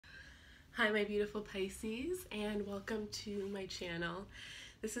Hi my beautiful Pisces, and welcome to my channel.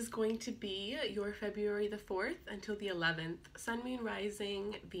 This is going to be your February the 4th until the 11th, Sun, Moon,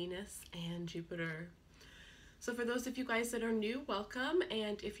 Rising, Venus, and Jupiter. So for those of you guys that are new, welcome,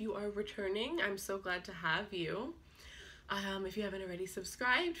 and if you are returning, I'm so glad to have you. If you haven't already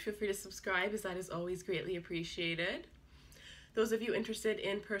subscribed, feel free to subscribe, as that is always greatly appreciated. Those of you interested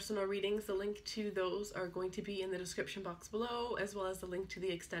in personal readings, the link to those are going to be in the description box below, as well as the link to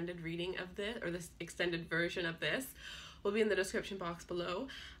the extended reading of this, or this extended version of this, will be in the description box below.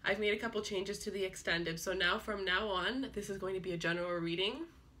 I've made a couple changes to the extended, so now from now on, this is going to be a general reading.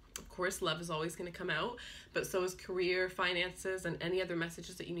 Of course, love is always going to come out, but so is career, finances, and any other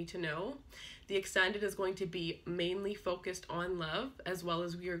messages that you need to know. The extended is going to be mainly focused on love, as well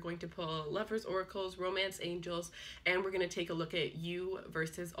as we are going to pull lovers, oracles, romance angels, and we're going to take a look at you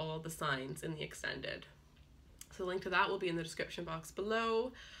versus all the signs in the extended. So the link to that will be in the description box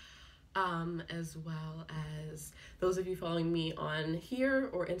below, as well as those of you following me on here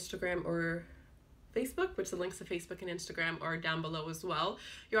or Instagram or Facebook, which the links to Facebook and Instagram are down below as well.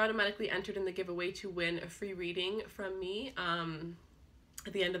 You're automatically entered in the giveaway to win a free reading from me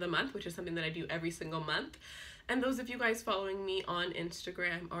at the end of the month, which is something that I do every single month. And those of you guys following me on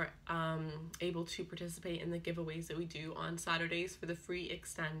Instagram are able to participate in the giveaways that we do on Saturdays for the free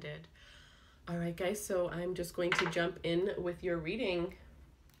extended. All right, guys, so I'm just going to jump in with your reading.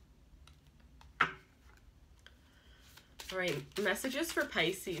 All right, messages for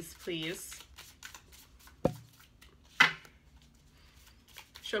Pisces, please.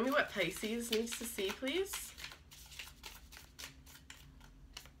 Show me what Pisces needs to see, please.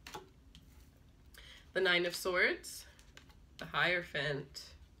 The Nine of Swords, the Hierophant.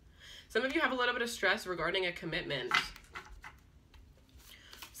 Some of you have a little bit of stress regarding a commitment.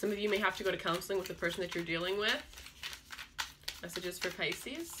 Some of you may have to go to counseling with the person that you're dealing with. Messages for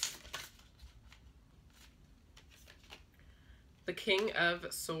Pisces. The King of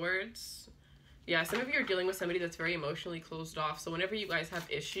Swords. Yeah, some of you are dealing with somebody that's very emotionally closed off. So whenever you guys have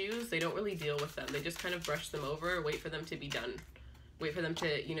issues, they don't really deal with them. They just kind of brush them over, wait for them to be done. Wait for them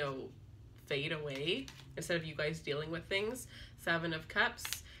to, you know, fade away instead of you guys dealing with things. Seven of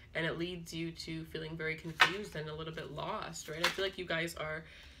Cups, and it leads you to feeling very confused and a little bit lost, right? I feel like you guys are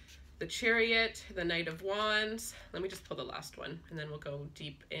the Chariot, the Knight of Wands. Let me just pull the last one, and then we'll go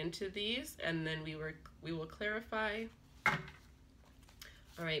deep into these, and then we will clarify.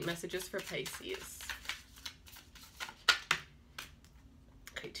 All right, messages for Pisces.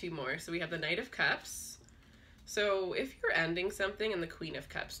 Okay, two more. So we have the Knight of Cups. So if you're ending something, and the Queen of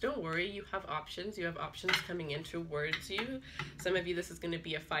Cups, don't worry, you have options. You have options coming in towards you. Some of you, this is going to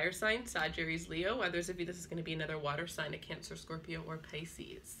be a fire sign, Sagittarius, Leo. Others of you, this is going to be another water sign, a Cancer, Scorpio, or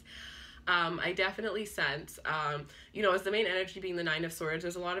Pisces. I definitely sense, you know, as the main energy being the Nine of Swords,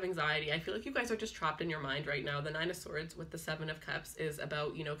 there's a lot of anxiety. I feel like you guys are just trapped in your mind right now. The Nine of Swords with the Seven of Cups is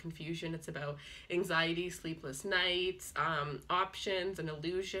about, you know, confusion. It's about anxiety, sleepless nights, options and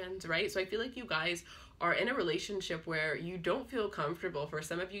illusions, right? So I feel like you guys are in a relationship where you don't feel comfortable. For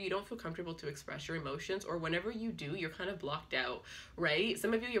some of you, you don't feel comfortable to express your emotions, or whenever you do, you're kind of blocked out, right?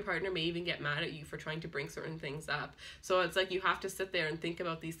 Some of you, your partner may even get mad at you for trying to bring certain things up. So it's like you have to sit there and think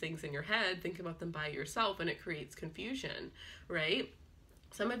about these things in your head, think about them by yourself, and it creates confusion, right?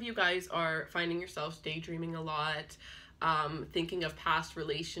 Some of you guys are finding yourselves daydreaming a lot, thinking of past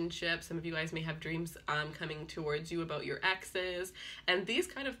relationships. Some of you guys may have dreams coming towards you about your exes, and these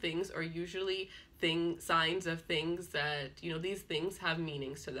kind of things are usually signs of things that, you know, these things have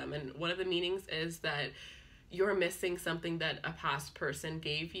meanings to them. And one of the meanings is that you're missing something that a past person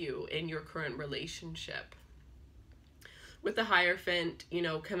gave you in your current relationship. With the Hierophant, you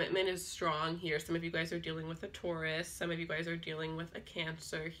know, commitment is strong here. Some of you guys are dealing with a Taurus. Some of you guys are dealing with a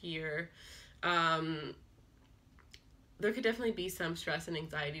Cancer here. There could definitely be some stress and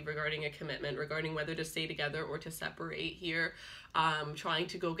anxiety regarding a commitment, regarding whether to stay together or to separate here. Trying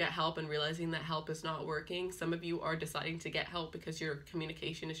to go get help and realizing that help is not working. Some of you are deciding to get help because your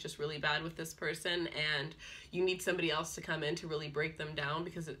communication is just really bad with this person, and you need somebody else to come in to really break them down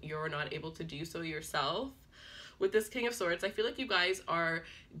because you're not able to do so yourself. With this King of Swords, I feel like you guys are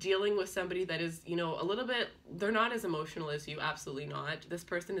dealing with somebody that is, you know, a little bit, they're not as emotional as you, absolutely not. This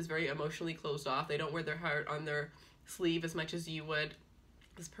person is very emotionally closed off. They don't wear their heart on their sleeve as much as you would.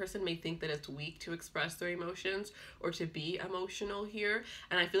 This person may think that it's weak to express their emotions or to be emotional here,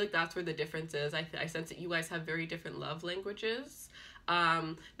 and I feel like that's where the difference is. I sense that you guys have very different love languages.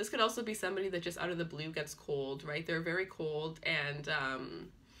 This could also be somebody that just out of the blue gets cold, right? They're very cold, and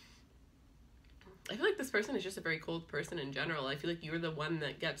I feel like this person is just a very cold person in general. I feel like you're the one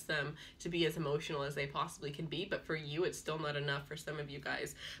that gets them to be as emotional as they possibly can be, but for you, it's still not enough for some of you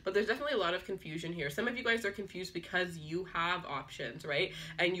guys. But there's definitely a lot of confusion here. Some of you guys are confused because you have options, right?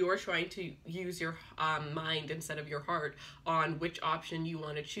 And you're trying to use your mind instead of your heart on which option you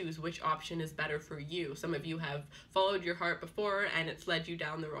want to choose, which option is better for you. Some of you have followed your heart before and it's led you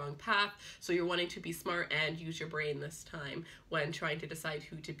down the wrong path, so you're wanting to be smart and use your brain this time when trying to decide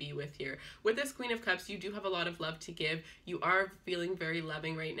who to be with here. With this Queen of Cups, you do have a lot of love to give. You are feeling very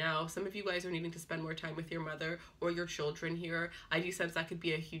loving right now. Some of you guys are needing to spend more time with your mother or your children here. I do sense that could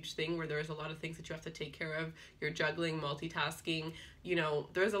be a huge thing where there's a lot of things that you have to take care of. You're juggling, multitasking, you know,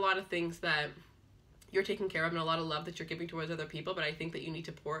 there's a lot of things that you're taking care of and a lot of love that you're giving towards other people, but I think that you need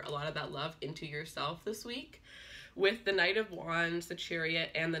to pour a lot of that love into yourself this week. With the Knight of Wands, the Chariot,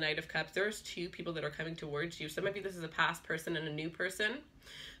 and the Knight of Cups, there's two people that are coming towards you. Some of you, this is a past person and a new person.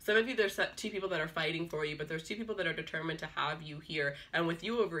 Some of you, there's two people that are fighting for you, but there's two people that are determined to have you here. And with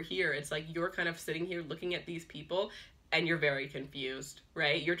you over here, it's like you're kind of sitting here looking at these people and you're very confused,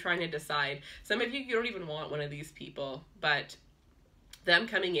 right? You're trying to decide. Some of you, you don't even want one of these people, but them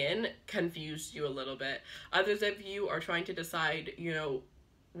coming in confused you a little bit. Others of you are trying to decide, you know,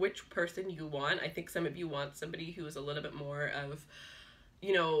 which person you want. I think some of you want somebody who is a little bit more of,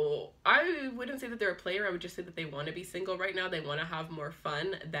 you know, I wouldn't say that they're a player. I would just say that they want to be single right now. They want to have more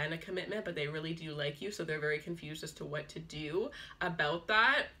fun than a commitment, but they really do like you. So they're very confused as to what to do about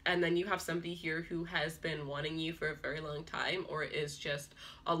that. And then you have somebody here who has been wanting you for a very long time, or is just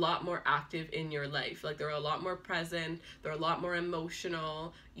a lot more active in your life. Like they're a lot more present. They're a lot more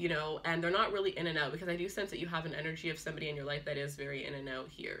emotional, you know, and they're not really in and out, because I do sense that you have an energy of somebody in your life that is very in and out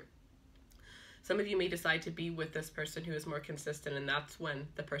here. Some of you may decide to be with this person who is more consistent, and that's when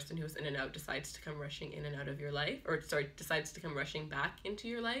the person who's in and out decides to come rushing in and out of your life, or sorry, decides to come rushing back into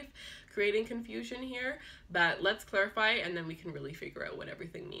your life, creating confusion here. But let's clarify, and then we can really figure out what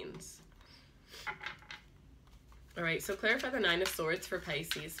everything means. All right, so clarify the Nine of Swords for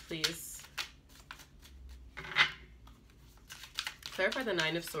Pisces, please. Clarify the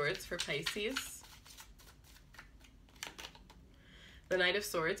Nine of Swords for Pisces. The Knight of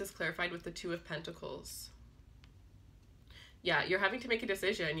Swords is clarified with the Two of Pentacles. Yeah, you're having to make a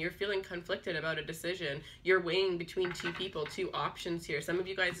decision. You're feeling conflicted about a decision. You're weighing between two people, two options here. Some of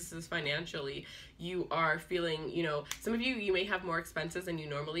you guys, this is financially. You are feeling, you know, some of you, you may have more expenses than you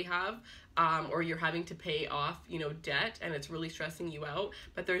normally have, or you're having to pay off, you know, debt, and it's really stressing you out.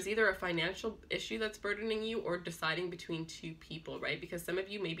 But there's either a financial issue that's burdening you, or deciding between two people, right? Because some of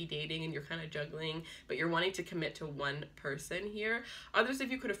you may be dating and you're kind of juggling, but you're wanting to commit to one person here. Others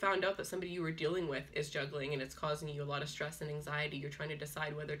of you could have found out that somebody you were dealing with is juggling, and it's causing you a lot of stress and anxiety. You're trying to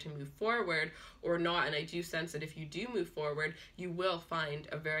decide whether to move forward or not. And I do sense that if you do move forward, you will find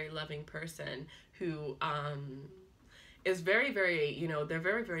a very loving person who is very, very, you know, they're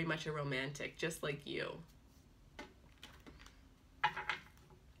very, very much a romantic, just like you.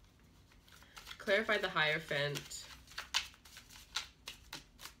 Clarify the Hierophant.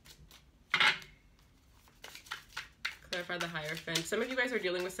 Clarify the Hierophant. Some of you guys are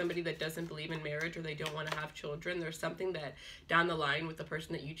dealing with somebody that doesn't believe in marriage, or they don't want to have children. There's something that down the line with the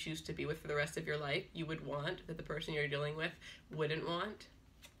person that you choose to be with for the rest of your life, you would want, that the person you're dealing with wouldn't want.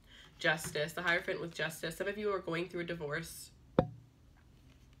 Justice, the Hierophant with Justice. Some of you are going through a divorce.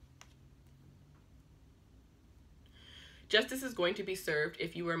 Justice is going to be served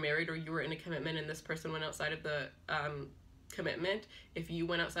if you were married or you were in a commitment and this person went outside of the commitment. If you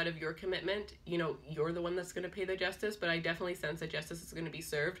went outside of your commitment, you know, you're the one that's going to pay the justice, but I definitely sense that justice is going to be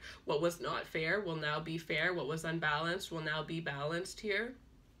served. What was not fair will now be fair. What was unbalanced will now be balanced here.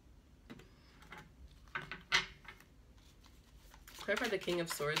 Clarify the King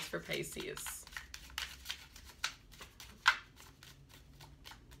of Swords for Pisces.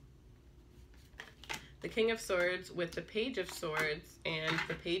 The King of Swords with the Page of Swords and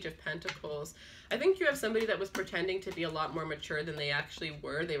the Page of Pentacles. I think you have somebody that was pretending to be a lot more mature than they actually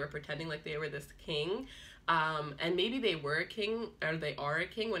were. They were pretending like they were this king. And maybe they were a king, or they are a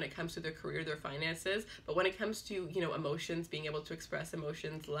king when it comes to their career, their finances. But when it comes to, you know, emotions, being able to express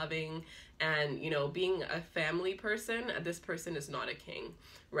emotions, loving, and, you know, being a family person, this person is not a king,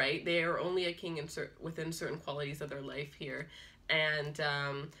 right? They are only a king within certain qualities of their life here. And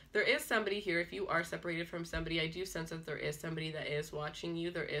there is somebody here, if you are separated from somebody, I do sense that there is somebody that is watching you.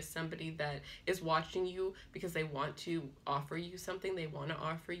 There is somebody that is watching you because they want to offer you something. They want to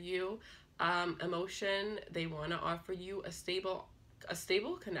offer you emotion. They want to offer you a stable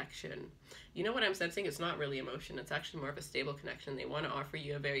connection. You know what I'm sensing? It's not really emotion. It's actually more of a stable connection. They want to offer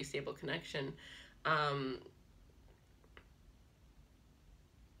you a very stable connection.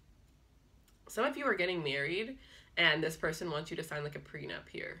 some of you are getting married and this person wants you to sign like a prenup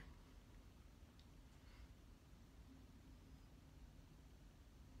here.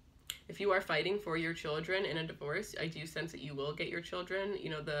 If you are fighting for your children in a divorce, I do sense that you will get your children. You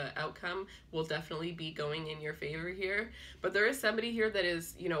know, the outcome will definitely be going in your favor here. But there is somebody here that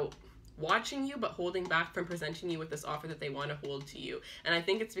is, you know, watching you but holding back from presenting you with this offer that they want to hold to you. And I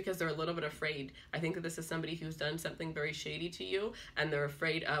think it's because they're a little bit afraid. I think that this is somebody who's done something very shady to you and they're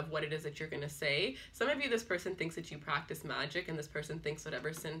afraid of what it is that you're going to say. Some of you, this person thinks that you practice magic, and this person thinks that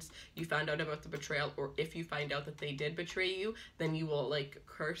ever since you found out about the betrayal, or if you find out that they did betray you, then you will like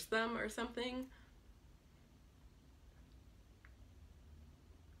curse them or something.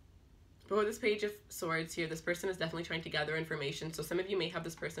 But with this Page of Swords here, this person is definitely trying to gather information. So some of you may have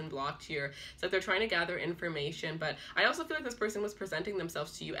this person blocked here. It's like they're trying to gather information. But I also feel like this person was presenting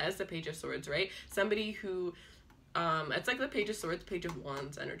themselves to you as the Page of Swords, right? Somebody who, it's like the Page of Swords, Page of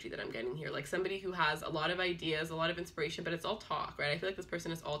Wands energy that I'm getting here. Like somebody who has a lot of ideas, a lot of inspiration, but it's all talk, right? I feel like this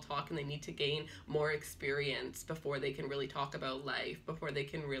person is all talk and they need to gain more experience before they can really talk about life, before they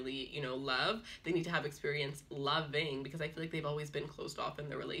can really, you know, love. They need to have experience loving, because I feel like they've always been closed off in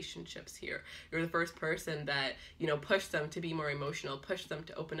their relationships here. You're the first person that, you know, pushed them to be more emotional, pushed them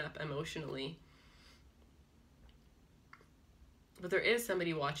to open up emotionally. But there is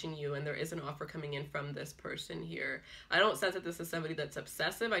somebody watching you, and there is an offer coming in from this person here. I don't sense that this is somebody that's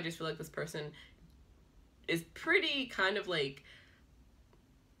obsessive. I just feel like this person is pretty kind of like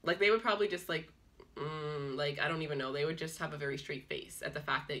they would probably just like, I don't even know. They would just have a very straight face at the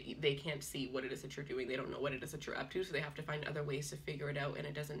fact that they can't see what it is that you're doing. They don't know what it is that you're up to, so they have to find other ways to figure it out, and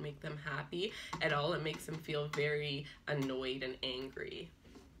it doesn't make them happy at all. It makes them feel very annoyed and angry.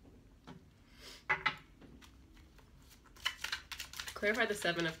 Clarify the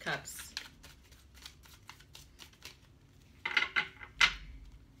Seven of Cups.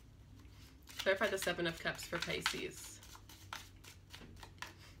 Clarify the Seven of Cups for Pisces.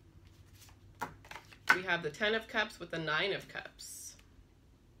 We have the Ten of Cups with the Nine of Cups.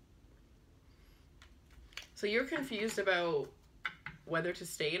 So you're confused about whether to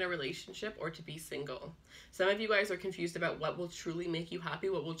stay in a relationship or to be single. Some of you guys are confused about what will truly make you happy,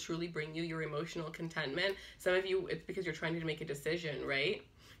 what will truly bring you your emotional contentment. Some of you, it's because you're trying to make a decision, right?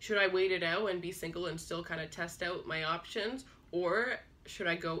 Should I wait it out and be single and still kind of test out my options? Or should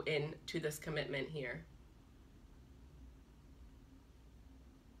I go into this commitment here?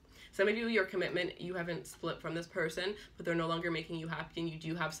 Some of you, your commitment, you haven't split from this person, but they're no longer making you happy, and you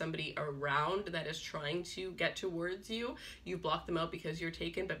do have somebody around that is trying to get towards you. You blocked them out because you're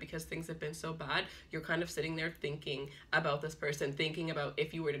taken, but because things have been so bad, you're kind of sitting there thinking about this person, thinking about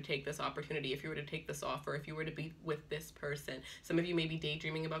if you were to take this opportunity, if you were to take this offer, if you were to be with this person. Some of you may be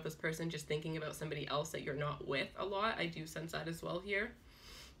daydreaming about this person, just thinking about somebody else that you're not with a lot. I do sense that as well here.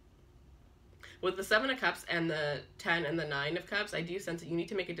 With the Seven of Cups and the 10 and the 9 of Cups, I do sense that you need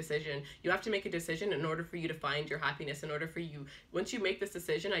to make a decision. You have to make a decision in order for you to find your happiness, in order for you, once you make this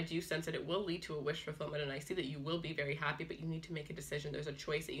decision, I do sense that it will lead to a wish fulfillment, and I see that you will be very happy, but you need to make a decision. There's a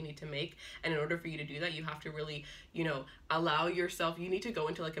choice that you need to make, and in order for you to do that, you have to really, you know, allow yourself, you need to go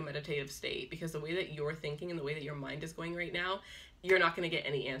into like a meditative state, because the way that you're thinking and the way that your mind is going right now, you're not going to get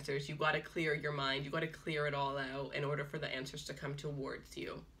any answers. You got to clear your mind. You got to clear it all out in order for the answers to come towards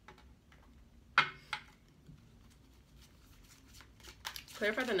you.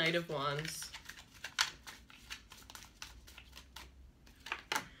 Clarify the Knight of Wands.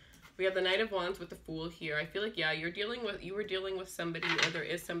 We have the Knight of Wands with the Fool here. I feel like, yeah, you were dealing with somebody, or there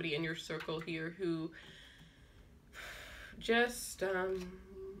is somebody in your circle here who just,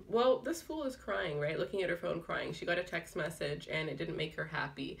 well, this Fool is crying, right? Looking at her phone crying. She got a text message and it didn't make her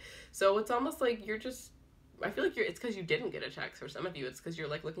happy. So it's almost like you're just, I feel like it's because you didn't get a text. For some of you, it's because you're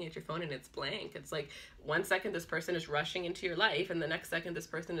like looking at your phone and it's blank. It's like 1 second this person is rushing into your life, and the next second this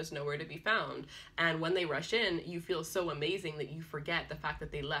person is nowhere to be found. And when they rush in, you feel so amazing that you forget the fact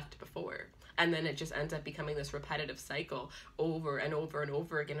that they left before. And then it just ends up becoming this repetitive cycle over and over and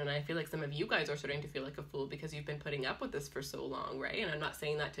over again. And I feel like some of you guys are starting to feel like a fool because you've been putting up with this for so long, right? And I'm not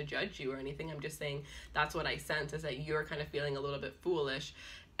saying that to judge you or anything. I'm just saying that's what I sense, is that you're kind of feeling a little bit foolish.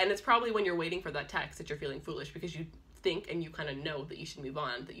 And it's probably when you're waiting for that text that you're feeling foolish, because you think and you kind of know that you should move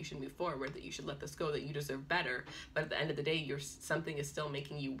on, that you should move forward, that you should let this go, that you deserve better. But at the end of the day, something is still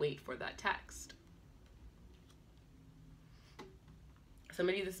making you wait for that text. Some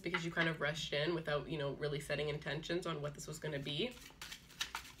of you, this is because you kind of rushed in without, you know, really setting intentions on what this was going to be.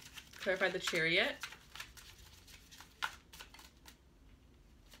 Clarify the Chariot.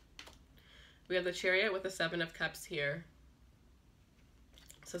 We have the Chariot with the Seven of Cups here.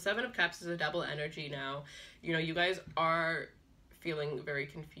 So Seven of Cups is a double energy now. You know, you guys are feeling very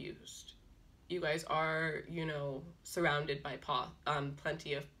confused. you guys are, you know, surrounded by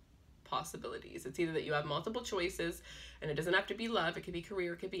plenty of possibilities. It's either that you have multiple choices, and it doesn't have to be love, it could be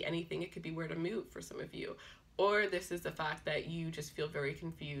career, it could be anything, it could be where to move for some of you. Or this is the fact that you just feel very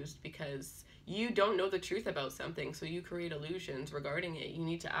confused because you don't know the truth about something, so you create illusions regarding it. You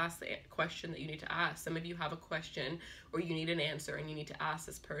need to ask the question that you need to ask. Some of you have a question or you need an answer and you need to ask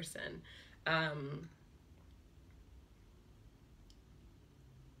this person.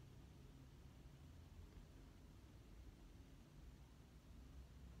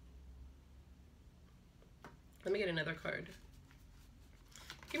 Let me get another card.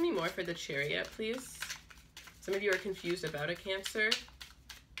 Give me more for the Chariot, please. Some of you are confused about a Cancer.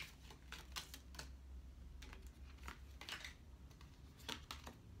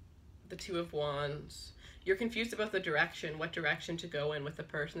 The Two of Wands. You're confused about the direction, what direction to go in with the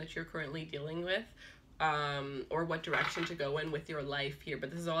person that you're currently dealing with, or what direction to go in with your life here.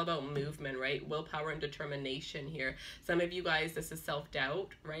 But this is all about movement, right? Willpower and determination here. Some of you guys, this is self-doubt,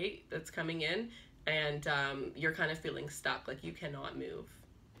 right? That's coming in, and you're kind of feeling stuck, like you cannot move.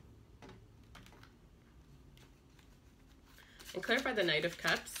 And clarify the Knight of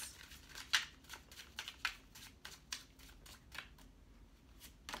Cups.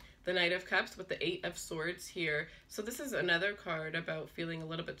 The Knight of Cups with the Eight of Swords here. So this is another card about feeling a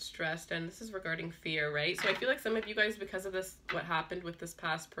little bit stressed, and this is regarding fear, right? So I feel like some of you guys, because of this, what happened with this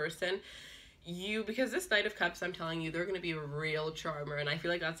past person, because this Knight of Cups, I'm telling you, they're going to be a real charmer, and I feel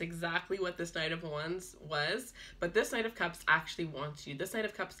like that's exactly what this Knight of Wands was. But this Knight of Cups actually wants you. This Knight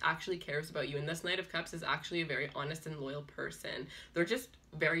of Cups actually cares about you, and this Knight of Cups is actually a very honest and loyal person. They're just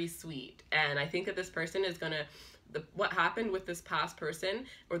very sweet, and I think that this person is going to, what happened with this past person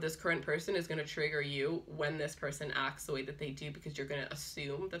or this current person is going to trigger you when this person acts the way that they do, because you're going to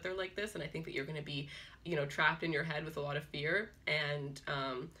assume that they're like this, and I think that you're going to be, you know, trapped in your head with a lot of fear and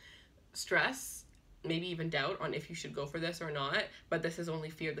stress, maybe even doubt on if you should go for this or not. But this is only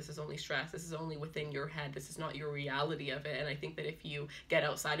fear, this is only stress, this is only within your head, this is not your reality of it. And I think that if you get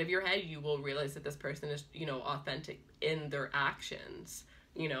outside of your head, you will realize that this person is, you know, authentic in their actions,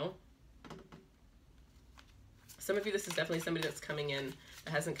 you know. Some of you, this is definitely somebody that's coming in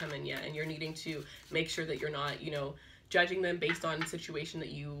that hasn't come in yet, and you're needing to make sure that you're not, you know, judging them based on a situation that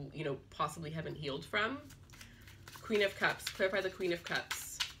you know, possibly haven't healed from. Queen of Cups. Clarify the Queen of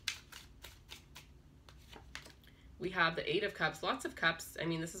Cups. We have the Eight of Cups. Lots of cups. I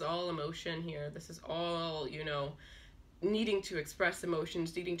mean, this is all emotion here. This is all, you know, needing to express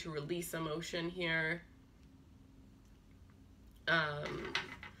emotions, needing to release emotion here.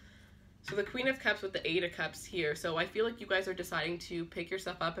 So the Queen of Cups with the Eight of Cups here. So I feel like you guys are deciding to pick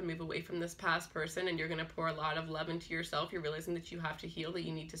yourself up and move away from this past person, and you're going to pour a lot of love into yourself. You're realizing that you have to heal, that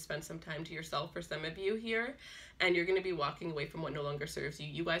you need to spend some time to yourself for some of you here, and you're going to be walking away from what no longer serves you.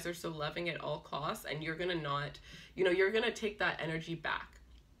 You guys are so loving at all costs, and you're going to not, you know, you're going to take that energy back.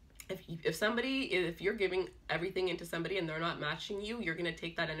 If you're giving everything into somebody and they're not matching you, you're going to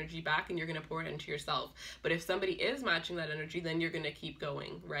take that energy back and you're going to pour it into yourself. But if somebody is matching that energy, then you're going to keep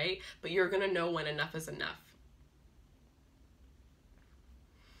going, right? But you're going to know when enough is enough.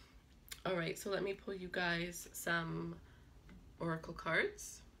 All right, so let me pull you guys some oracle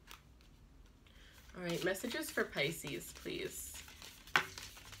cards. All right, messages for Pisces, please.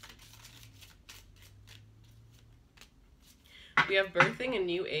 We have birthing a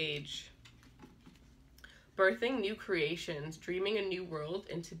new age, birthing new creations, dreaming a new world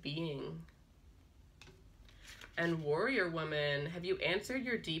into being. And warrior woman, have you answered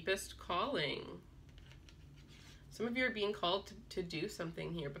your deepest calling? Some of you are being called to do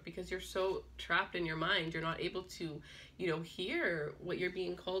something here, but because you're so trapped in your mind, you're not able to, you know, hear what you're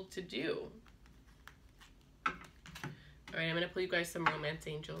being called to do. All right, I'm going to pull you guys some romance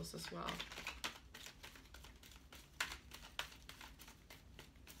angels as well.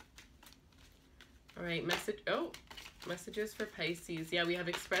 All right, messages for Pisces. Yeah, we have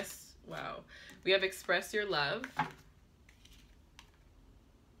express, wow. We have express your love.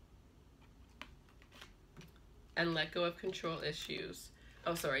 And let go of control issues.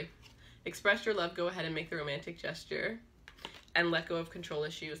 Oh, sorry. Express your love, go ahead and make the romantic gesture. And let go of control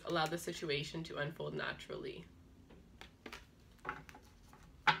issues. Allow the situation to unfold naturally.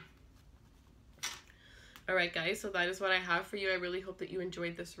 All right, guys, so that is what I have for you. I really hope that you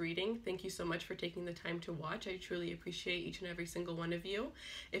enjoyed this reading. Thank you so much for taking the time to watch. I truly appreciate each and every single one of you.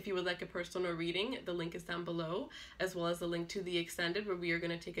 If you would like a personal reading, the link is down below, as well as the link to the extended, where we are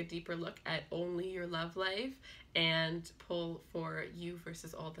going to take a deeper look at only your love life and pull for you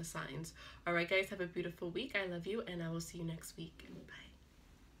versus all the signs. All right, guys, have a beautiful week. I love you, and I will see you next week. Bye.